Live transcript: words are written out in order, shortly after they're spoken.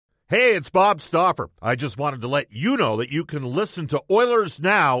Hey, it's Bob Stauffer. I just wanted to let you know that you can listen to Oilers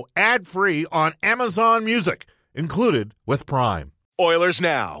Now ad-free on Amazon Music, included with Prime. Oilers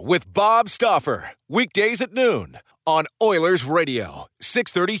Now with Bob Stauffer. Weekdays at noon on Oilers Radio,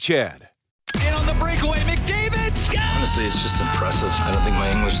 630 CHED. In on the breakaway, McDavid! Honestly, it's just impressive. I don't think my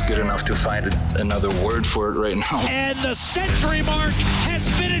English is good enough to find another word for it right now. And the century mark has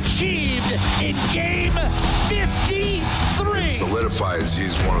been achieved in Game 53. It solidifies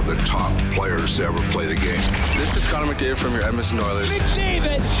he's one of the top players to ever play the game. This is Connor McDavid from your Edmonton Oilers.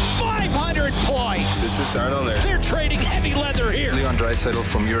 McDavid, 500 points. This is Darnell Nurse. They're trading heavy leather here. Leon Draisaitl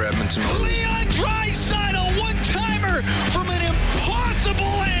from your Edmonton Oilers. Leon Draisaitl, one-timer from an impossible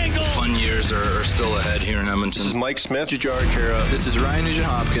angle. Fun years are still ahead here in Edmonton. This is Mike Smith. Jujhar Khaira. This is Ryan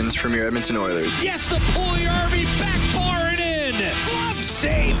Nugent-Hopkins from your Edmonton Oilers. Yes, the Puljujärvi backbar it in. Glove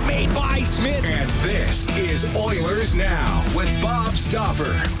save made by Smith. And this is Oilers Now with Bob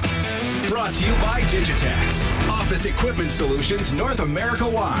Stauffer. Brought to you by Digitex. Office equipment solutions North America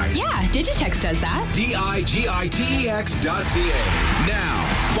wide. Yeah, Digitex does that. Digitex.ca.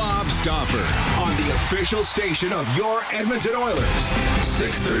 Now, Bob Stauffer on the official station of your Edmonton Oilers.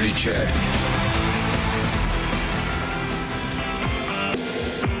 630 CHED.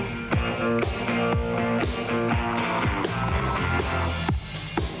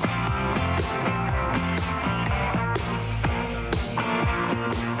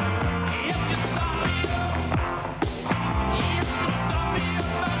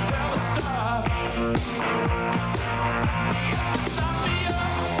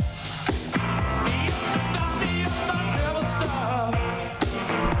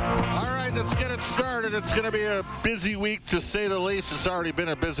 It's going to be a busy week, to say the least. It's already been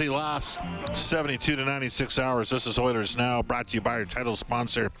a busy last 72 to 96 hours. This is Oilers Now, brought to you by your title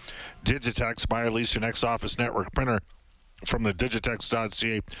sponsor, Digitex. Buy or lease your next office network printer from the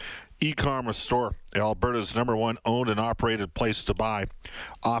Digitex.ca e-commerce store, Alberta's #1 owned and operated place to buy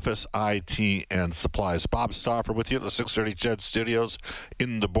office, IT, and supplies. Bob Stauffer with you at the 630 CHED Studios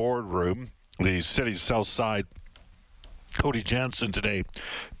in the boardroom, the city's south side. Cody Jansen today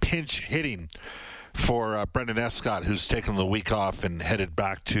pinch hitting for Brendan Escott, who's taken the week off and headed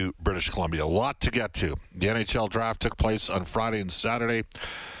back to British Columbia. A lot to get to. The NHL draft took place on Friday and Saturday.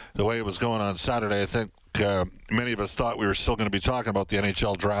 The way it was going on Saturday, I think many of us thought we were still going to be talking about the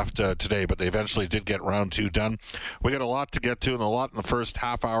NHL draft today, but they eventually did get round 2 done. We got a lot to get to, and a lot in the first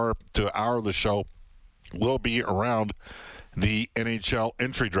half hour to hour of the show will be around the NHL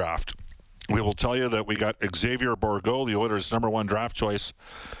entry draft. We will tell you that we got Xavier Bourgault, the Oilers' #1 draft choice,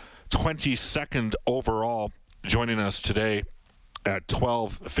 22nd overall, joining us today at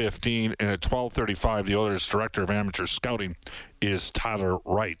 12:15, and at 12:35, the Oilers' Director of Amateur Scouting is Tyler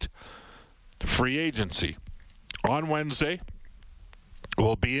Wright. Free agency on Wednesday.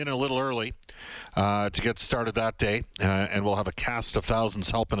 We'll be in a little early to get started that day, and we'll have a cast of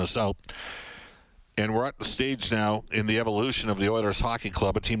thousands helping us out. And we're at the stage now in the evolution of the Oilers Hockey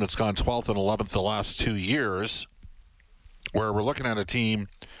Club, a team that's gone 12th and 11th the last 2 years, where we're looking at a team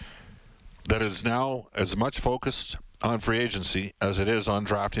that is now as much focused on free agency as it is on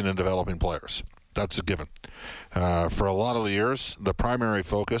drafting and developing players. That's a given. For a lot of the years, the primary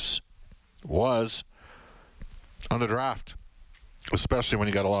focus was on the draft, especially when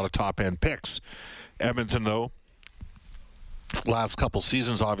you got a lot of top-end picks. Edmonton, though, last couple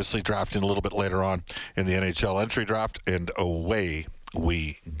seasons, obviously drafting a little bit later on in the NHL entry draft, and away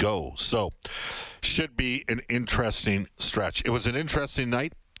we go. So, should be an interesting stretch. It was an interesting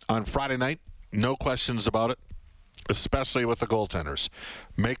night on Friday night, no questions about it, especially with the goaltenders.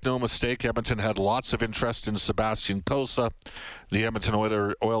 Make no mistake, Edmonton had lots of interest in Sebastian Cossa, the Edmonton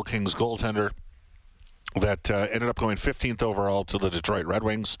Oil Kings goaltender that ended up going 15th overall to the Detroit Red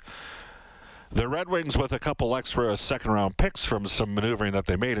Wings. The Red Wings, with a couple extra second-round picks from some maneuvering that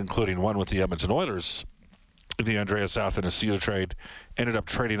they made, including one with the Edmonton Oilers in the Andreas Athanasiou trade, ended up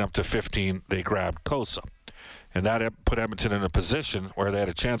trading up to 15. They grabbed Cossa. And that put Edmonton in a position where they had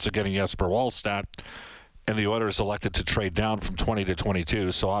a chance of getting Jesper Wallstedt, and the Oilers elected to trade down from 20 to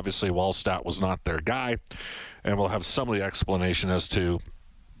 22. So obviously Wallstedt was not their guy, and we'll have some of the explanation as to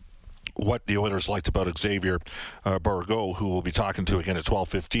what the Oilers liked about Xavier Bourgault, who we'll be talking to again at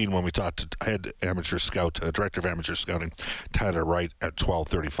 12:15 when we talk to head amateur scout, director of amateur scouting, Tyler Wright, at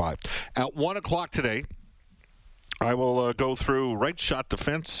 12:35. At 1 o'clock today, I will go through right shot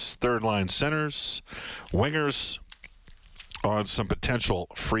defense, third line centers, wingers, on some potential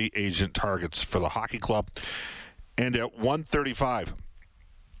free agent targets for the hockey club. And at 1:35,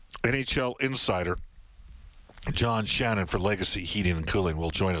 NHL insider John Shannon for Legacy Heating and Cooling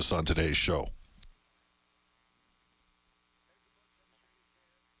will join us on today's show.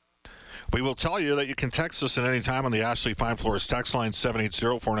 We will tell you that you can text us at any time on the Ashley Fine Floors text line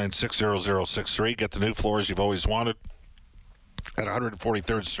 780-496-0063. Get the new floors you've always wanted at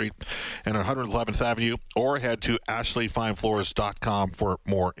 143rd Street and 111th Avenue, or head to ashleyfinefloors.com for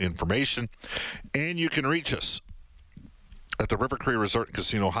more information. And you can reach us at the River Cree Resort and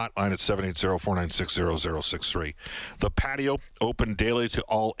Casino hotline at 780-496-0063. The patio open daily to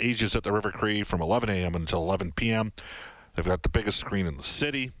all ages at the River Cree from 11 a.m. until 11 p.m. They've got the biggest screen in the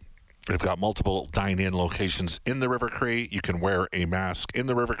city. They've got multiple dine-in locations in the River Cree. You can wear a mask in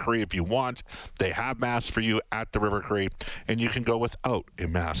the River Cree if you want. They have masks for you at the River Cree, and you can go without a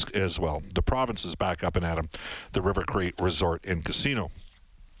mask as well. The province is back up and at 'em. The River Cree Resort and Casino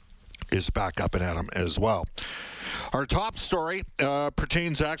is back up and at 'em as well. Our top story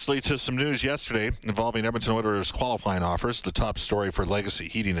pertains actually to some news yesterday involving Edmonton Oilers qualifying offers. The top story for Legacy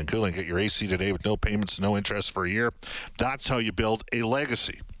Heating and Cooling. Get your AC today with no payments, no interest for a year. That's how you build a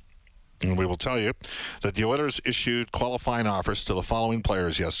legacy. And we will tell you that the Oilers issued qualifying offers to the following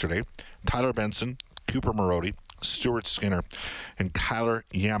players yesterday: Tyler Benson, Cooper Marody, Stuart Skinner, and Kyler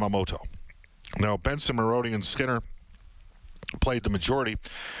Yamamoto. Now, Benson, Marody, and Skinner played the majority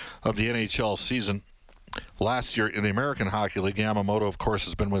of the NHL season last year in the American Hockey League. Yamamoto, of course,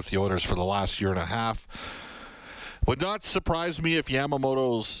 has been with the Oilers for the last year and a half. Would not surprise me if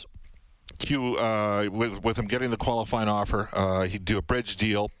Yamamoto's with him getting the qualifying offer, he'd do a bridge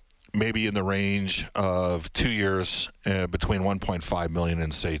deal, maybe in the range of 2 years, between $1.5 million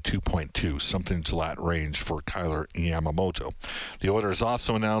and, say, $2.2, something to that range for Kyler Yamamoto. The Oilers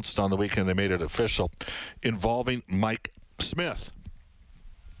also announced on the weekend, they made it official, involving Mike Smith.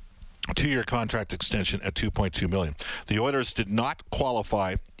 A 2-year contract extension at $2.2 million. The Oilers did not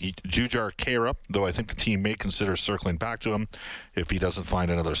qualify Jujhar Khaira, though I think the team may consider circling back to him if he doesn't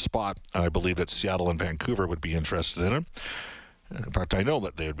find another spot. I believe that Seattle and Vancouver would be interested in him. In fact, I know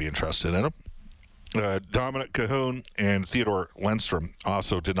that they would be interested in him. Dominic Cahoon and Theodore Lundstrom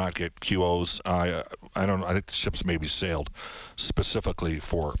also did not get QOs. I don't know. I think the ships maybe sailed specifically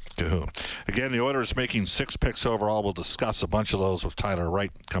for Cahoon. Again, the Oilers making 6 picks overall. We'll discuss a bunch of those with Tyler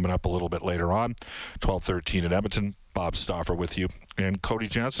Wright coming up a little bit later on. 12:13 in Edmonton. Bob Stauffer with you and Cody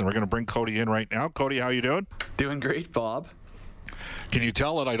Jansen. We're going to bring Cody in right now. Cody, how you doing? Doing great, Bob. Can you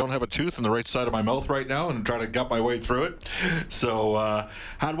tell that I don't have a tooth in the right side of my mouth right now and try to gut my way through it? So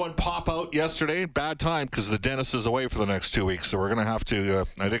had one pop out yesterday. Bad time because the dentist is away for the next 2 weeks. So we're going to have to,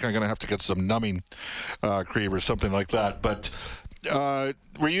 I think I'm going to have to get some numbing cream or something like that. But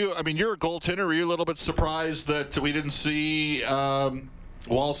were you, I mean, you're a goaltender. Were you a little bit surprised that we didn't see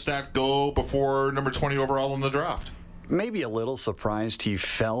Wallstedt go before number 20 overall in the draft? Maybe a little surprised he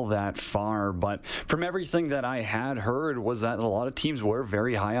fell that far, but from everything that I had heard was that a lot of teams were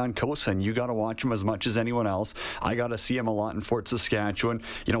very high on Kosa. You got to watch him as much as anyone else. I got to see him a lot in Fort Saskatchewan.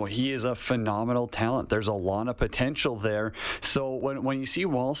 You know, he is a phenomenal talent. There's a lot of potential there. So when you see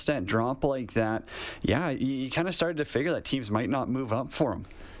Wallstedt drop like that, yeah, you kind of started to figure that teams might not move up for him.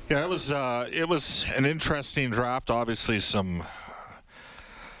 Yeah, it was an interesting draft. Obviously, some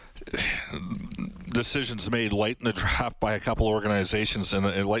decisions made late in the draft by a couple organizations and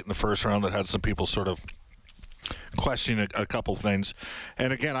late in the first round that had some people sort of questioning a couple things.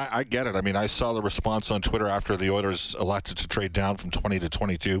 And again, I get it. I mean, I saw the response on Twitter after the Oilers elected to trade down from 20 to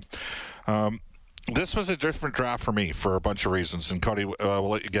 22. This was a different draft for me for a bunch of reasons. And Cody, we'll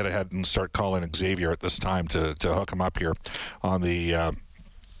let you get ahead and start calling Xavier at this time to hook him up here on the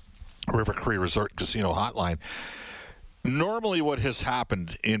River Cree Resort Casino hotline. Normally what has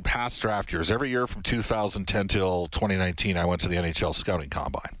happened in past draft years, every year from 2010 till 2019, I went to the NHL Scouting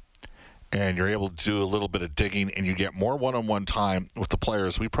Combine. And you're able to do a little bit of digging, and you get more one-on-one time with the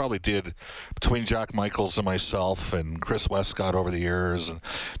players. We probably did, between Jack Michaels and myself and Chris Westcott over the years, and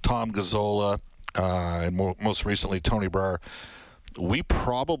Tom Gazzola, and most recently Tony Brar, we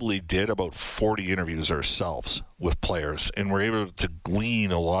probably did about 40 interviews ourselves with players, and we're able to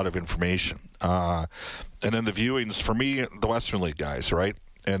glean a lot of information. And then the viewings, for me, the Western League guys, right?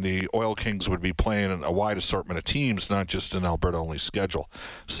 And the Oil Kings would be playing a wide assortment of teams, not just an Alberta-only schedule.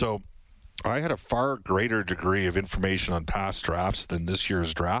 So I had a far greater degree of information on past drafts than this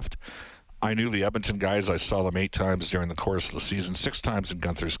year's draft. I knew the Edmonton guys. I saw them 8 times during the course of the season, 6 times in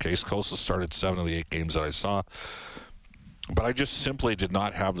Gunther's case. Kosa started 7 of the 8 games that I saw. But I just simply did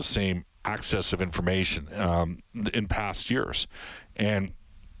not have the same access of information in past years. And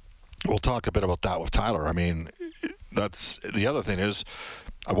we'll talk a bit about that with Tyler. I mean, that's the other thing is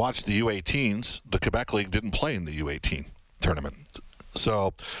I watched the U18s. The Quebec League didn't play in the U18 tournament.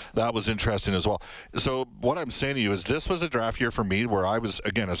 So that was interesting as well. So what I'm saying to you is this was a draft year for me where I was,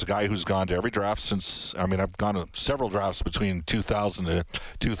 again, as a guy who's gone to every draft since, I've gone to several drafts between 2000 and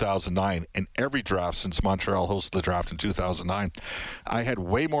 2009, and every draft since Montreal hosted the draft in 2009, I had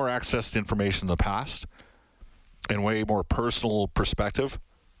way more access to information in the past and way more personal perspective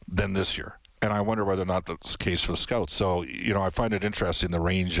than this year. And I wonder whether or not that's the case for the Scouts. So, I find it interesting, the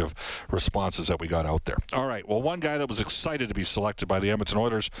range of responses that we got out there. All right. Well, one guy that was excited to be selected by the Edmonton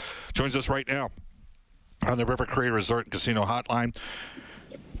Oilers joins us right now on the River Cree Resort and Casino Hotline,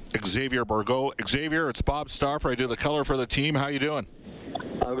 Xavier Bourgault. Xavier, it's Bob Stauffer. I do the color for the team. How you doing?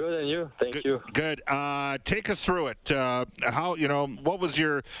 I'm good, and you? Thank you. Good. Take us through it. What was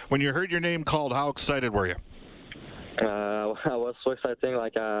when you heard your name called, how excited were you? I was so exciting,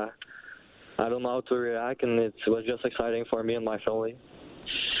 I don't know how to react, and it was just exciting for me and my family.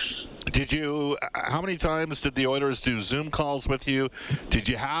 How many times did the Oilers do Zoom calls with you? Did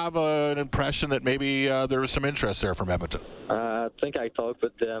you have an impression that maybe there was some interest there from Edmonton? I think I talked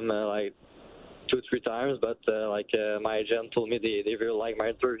with them 2-3 times, but my agent told me they really liked my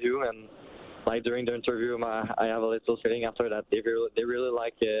interview, and during the interview, I have a little feeling after that they really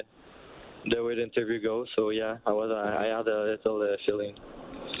like the way the interview goes. So yeah, I had a little feeling.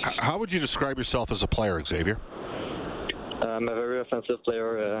 How would you describe yourself as a player, Xavier? I'm a very offensive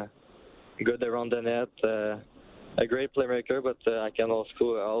player, good around the net, a great playmaker, but I can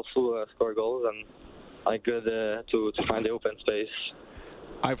also score goals, and I'm good to find the open space.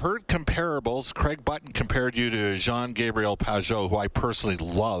 I've heard comparables. Craig Button compared you to Jean-Gabriel Pageau, who I personally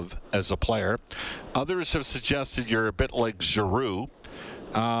love as a player. Others have suggested you're a bit like Giroux.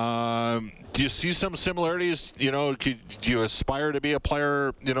 Do you see some similarities? Do you aspire to be a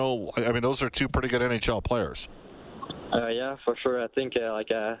player? Those are two pretty good NHL players. Yeah, for sure. I think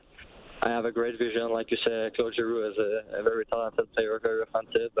I have a great vision. Like you said, Claude Giroux is a very talented player, very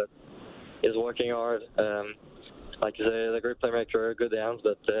offensive, but he's working hard. Like you say, he's a great playmaker, good hands,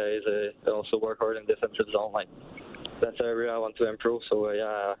 but he's also work hard in defensive zone. That's an area I want to improve. So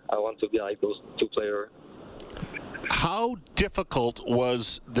yeah, I want to be like those two players. How difficult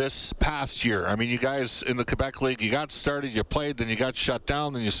was this past year? You guys in the Quebec League, you got started, you played, then you got shut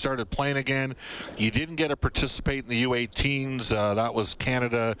down, then you started playing again. You didn't get to participate in the U18s. That was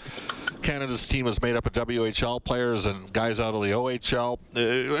Canada. Canada's team was made up of WHL players and guys out of the OHL.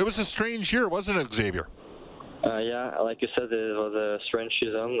 It was a strange year, wasn't it, Xavier? Yeah, like you said, it was a strange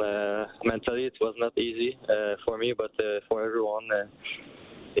season. Mentally, it was not easy for me, but for everyone.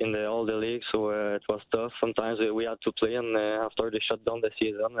 In all the leagues, so it was tough. Sometimes we had to play, and after they shut down the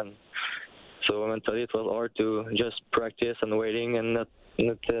season, and so mentally it was hard to just practice and waiting and not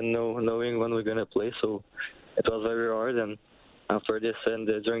knowing when we're gonna play. So it was very hard. And after this and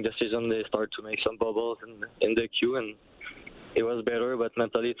during the season, they started to make some bubbles in the queue, and it was better. But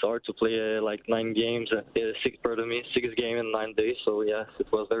mentally, it's hard to play 9 games, 6 games in 9 days. So yes,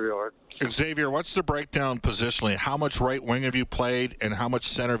 it was very hard. Xavier, what's the breakdown positionally? How much right wing have you played, and how much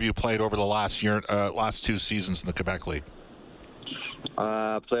center have you played over the last 2 seasons in the Quebec League?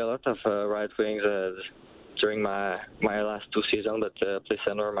 I play a lot of right wings during my last 2 seasons, but play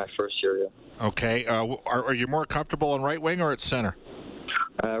center my first year. Yeah. Okay. Are you more comfortable on right wing or at center?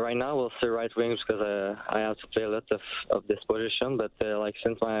 Right now, we'll say right wings because I have to play a lot of this position. But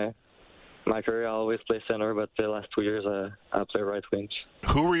since my career, I always play center. But the last 2 years, I play right wings.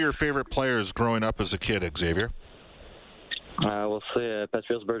 Who were your favorite players growing up as a kid, Xavier? We'll say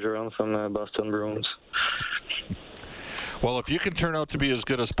Patrice Bergeron from Boston Bruins. Well, if you can turn out to be as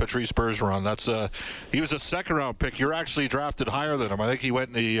good as Patrice Bergeron, he was a second-round pick. You're actually drafted higher than him. I think he went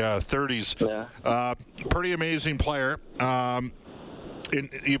in the 30s. Yeah. Pretty amazing player.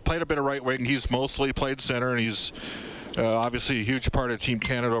 You played a bit of right wing. He's mostly played center, and he's obviously a huge part of Team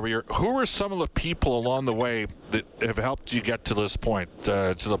Canada over here. Who are some of the people along the way that have helped you get to this point,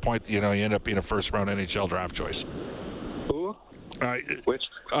 to the point that, you end up being a first-round NHL draft choice? Who? Which?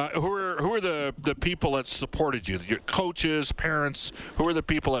 Who are the people that supported you? Your coaches, parents. Who are the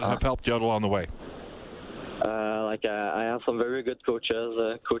people that have helped you out along the way? I have some very good coaches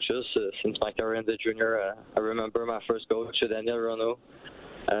since my career in the junior. I remember my first coach, Daniel Renaud.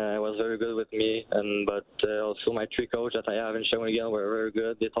 Was very good with me, but also my 3 coaches that I have in Shawinigan were very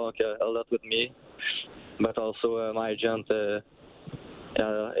good. They talk a lot with me, but also my agent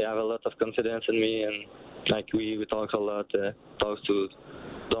have a lot of confidence in me, and we talk a lot. Talks to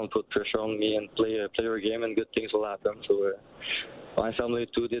don't put pressure on me and play your game, and good things will happen. So my family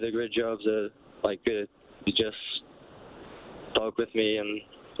too did a great job. You just talk with me and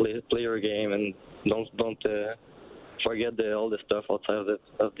play your game, and don't forget all the stuff outside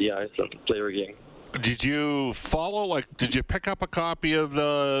of the ice and play your game. Did you follow? Like, did you pick up a copy of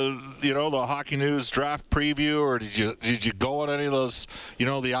the Hockey News draft preview, or did you go on any of those,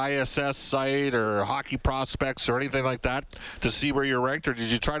 the ISS site or Hockey Prospects or anything like that to see where you're ranked, or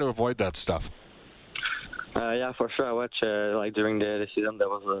did you try to avoid that stuff? Yeah, for sure. I watch like during the season there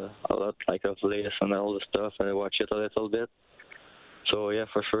was a lot like of lists and all the stuff. I watch it a little bit. So yeah,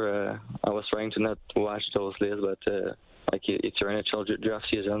 for sure. I was trying to not watch those lists, but like it's your NHL draft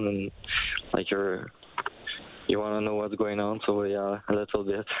season, and like you want to know what's going on. So yeah, a little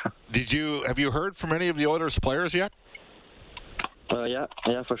bit. Have you heard from any of the Oilers players yet? Yeah,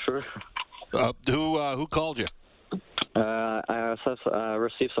 for sure. Who called you? I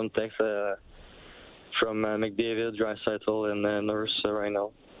received some texts from McDavid, Draisaitl, and Nurse right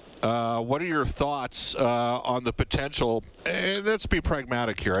now. What are your thoughts on the potential? And let's be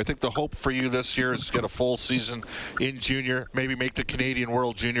pragmatic here. I think the hope for you this year is to get a full season in junior, maybe make the Canadian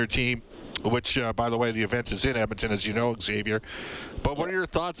World Junior team, which, by the way, the event is in Edmonton, as you know, Xavier. But what are your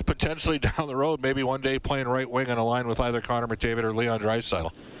thoughts potentially down the road, maybe one day playing right wing on a line with either Connor McDavid or Leon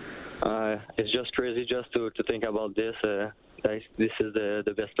Draisaitl? It's just crazy just to think about this. This is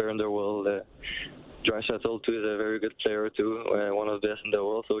the best player in the world. Draisaitl too is a very good player too, one of the best in the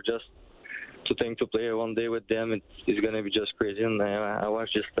world. So just to think to play one day with them, it's going to be just crazy. And I watch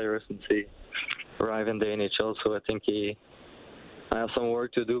these players since he arrived in the NHL, so I think I have some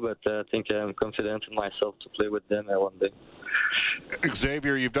work to do, but I think I'm confident in myself to play with them one day.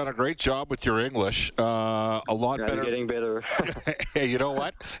 Xavier, you've done a great job with your English. A lot better. Getting better. Hey, you know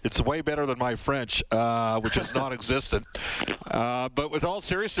what? It's way better than my French, which is non-existent. But with all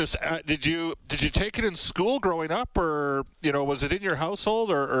seriousness, did you take it in school growing up, or was it in your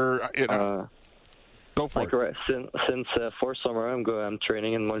household, or go for it. Since for summer, I'm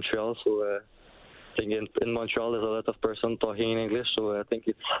training in Montreal, so I think in Montreal there's a lot of person talking in English, so I think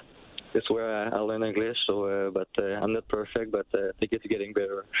it's where I learn English. So, but I'm not perfect, but I think it's getting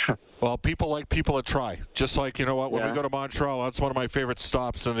better. Well, people like people that try. Just like, when we go to Montreal, that's one of my favorite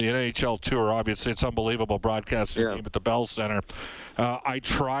stops in the NHL tour. Obviously, it's unbelievable broadcasting game at the Bell Center. I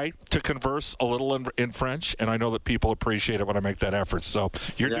try to converse a little in French, and I know that people appreciate it when I make that effort. So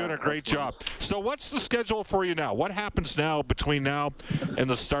you're doing a great job. So what's the schedule for you now? What happens now between now and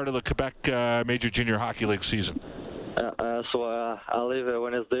the start of the Quebec Major Junior Hockey League season? So I'll leave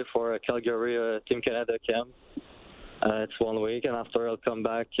Wednesday for Calgary Team Canada camp. It's 1 week, and after I'll come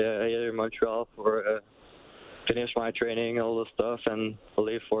back here in Montreal for finish my training, all the stuff, and I'll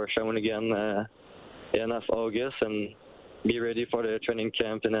leave for Shawinigan end of August and be ready for the training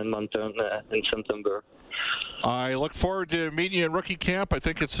camp in Edmonton in September. I look forward to meeting you in rookie camp. I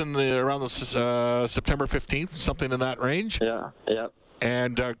think it's around September 15th, something in that range. Yeah.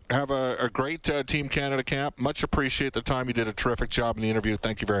 And have a great Team Canada camp. Much appreciate the time. You did a terrific job in the interview.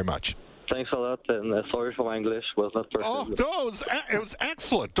 Thank you very much. Thanks a lot, and sorry for my English. It was not perfect. Oh, no, it was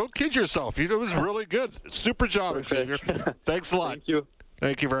excellent. Don't kid yourself. It was really good. Super job, Xavier. Thanks a lot. Thank you.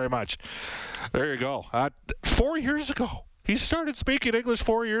 Thank you very much. There you go. 4 years ago. He started speaking English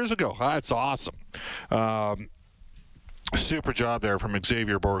 4 years ago. That's awesome. Super job there from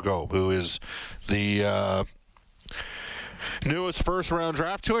Xavier Bourgault, who is the newest first-round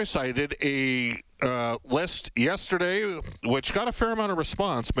draft choice. I did a list yesterday, which got a fair amount of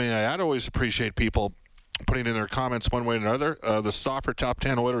response. I'd always appreciate people putting in their comments one way or another. The Stauffer Top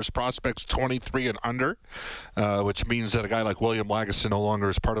 10 Oilers prospects 23 and under, which means that a guy like William Lagesson no longer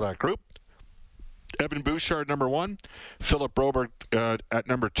is part of that group. Evan Bouchard, number 1. Philip Broberg at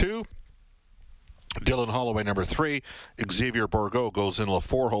number 2. Dylan Holloway, number 3. Xavier Bourgault goes in the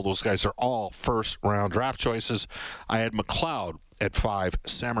 4-hole. Those guys are all first-round draft choices. I had McLeod at 5,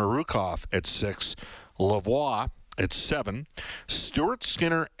 Samorukov at 6, Lavoie at 7, Stuart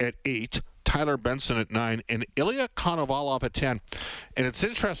Skinner at 8, Tyler Benson at 9, and Ilya Konovalov at 10. And it's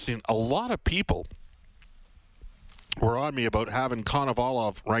interesting, a lot of people were on me about having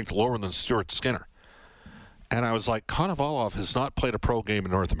Konovalov ranked lower than Stuart Skinner. And I was like, Konovalov has not played a pro game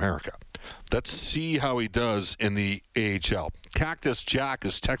in North America. Let's see how he does in the AHL. Cactus Jack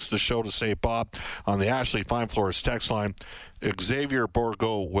has texted the show to say, Bob, on the Ashley Fine Floors text line, Xavier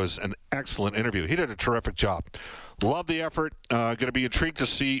Bourgault was an excellent interview. He did a terrific job. Love the effort. Going to be intrigued to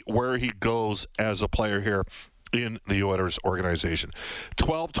see where he goes as a player here in the Oilers organization.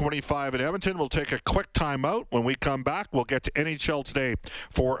 12:25 in Edmonton. We'll take a quick timeout. When we come back, we'll get to NHL Today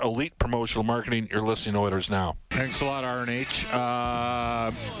for Elite Promotional Marketing. You're listening to Oilers Now. Thanks a lot, RNH.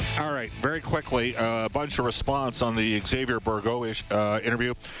 All right, very quickly, a bunch of response on the Xavier Bourgault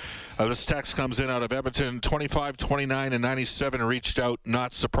interview. This text comes in out of Edmonton. 25, 29, and 97 reached out.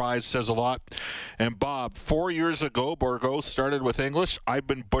 Not surprised, says a lot. And Bob, 4 years ago, Bourgault started with English. I've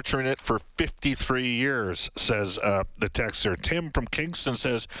been butchering it for 53 years, says the texter. Tim from Kingston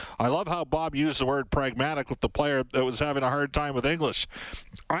says, I love how Bob used the word pragmatic with the player that was having a hard time with English.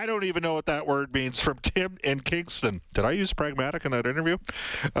 I don't even know what that word means, from Tim in Kingston. Did I use pragmatic in that interview?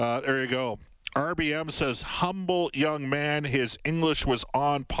 There you go. RBM says, humble young man. His English was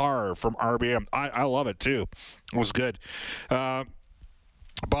on par, from RBM. I love it, too. It was good.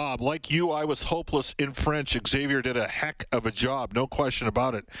 Bob, like you, I was hopeless in French. Xavier did a heck of a job. No question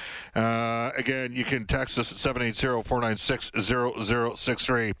about it. Again, you can text us at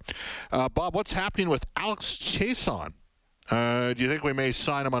 780-496-0063. Bob, what's happening with Alex Chiasson? Do you think we may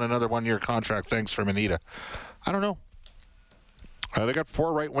sign him on another one-year contract? Thanks from Anita. I don't know. They got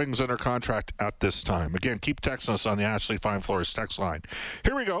 4 right wings under contract at this time. Again, keep texting us on the Ashley Fine Floors text line.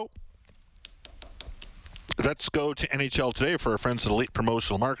 Here we go. Let's go to NHL Today for our friends at Elite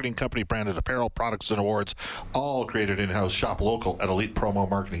Promotional Marketing Company, branded apparel, products, and awards, all created in-house. Shop local at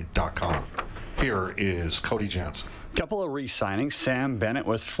elitepromomarketing.com. Here is Cody Jansen. Couple of re-signings. Sam Bennett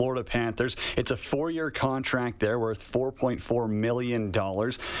with Florida Panthers. It's a 4-year contract there worth $4.4 million.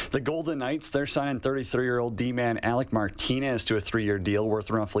 The Golden Knights, they're signing 33-year-old D-man Alec Martinez to a 3-year deal worth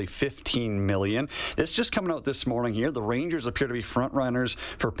roughly $15 million. This just coming out this morning here. The Rangers appear to be front-runners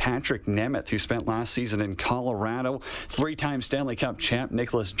for Patrick Nemeth, who spent last season in Colorado. 3-time Stanley Cup champ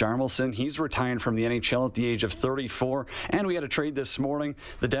Nicholas Jarmelson. He's retiring from the NHL at the age of 34. And we had a trade this morning.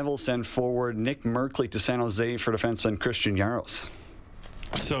 The Devils send forward Nick Merkley to San Jose for defenseman Christian Jaros.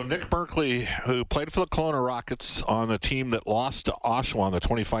 So Nick Merkley, who played for the Kelowna Rockets on the team that lost to Oshawa in the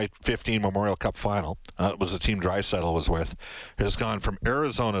 2015 Memorial Cup final, it was the team Draisaitl was with, has gone from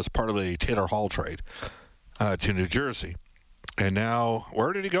Arizona as part of the Taylor Hall trade to New Jersey. And now,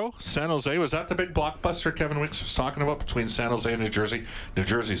 where did he go? San Jose. Was that the big blockbuster Kevin Weeks was talking about between San Jose and New Jersey? New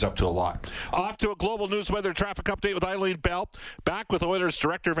Jersey's up to a lot. Off to a global news weather traffic update with Eileen Bell. Back with Oilers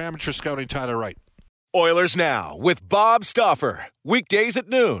Director of Amateur Scouting, Tyler Wright. Oilers Now with Bob Stauffer. Weekdays at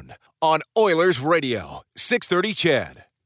noon on Oilers Radio, 630 CHED.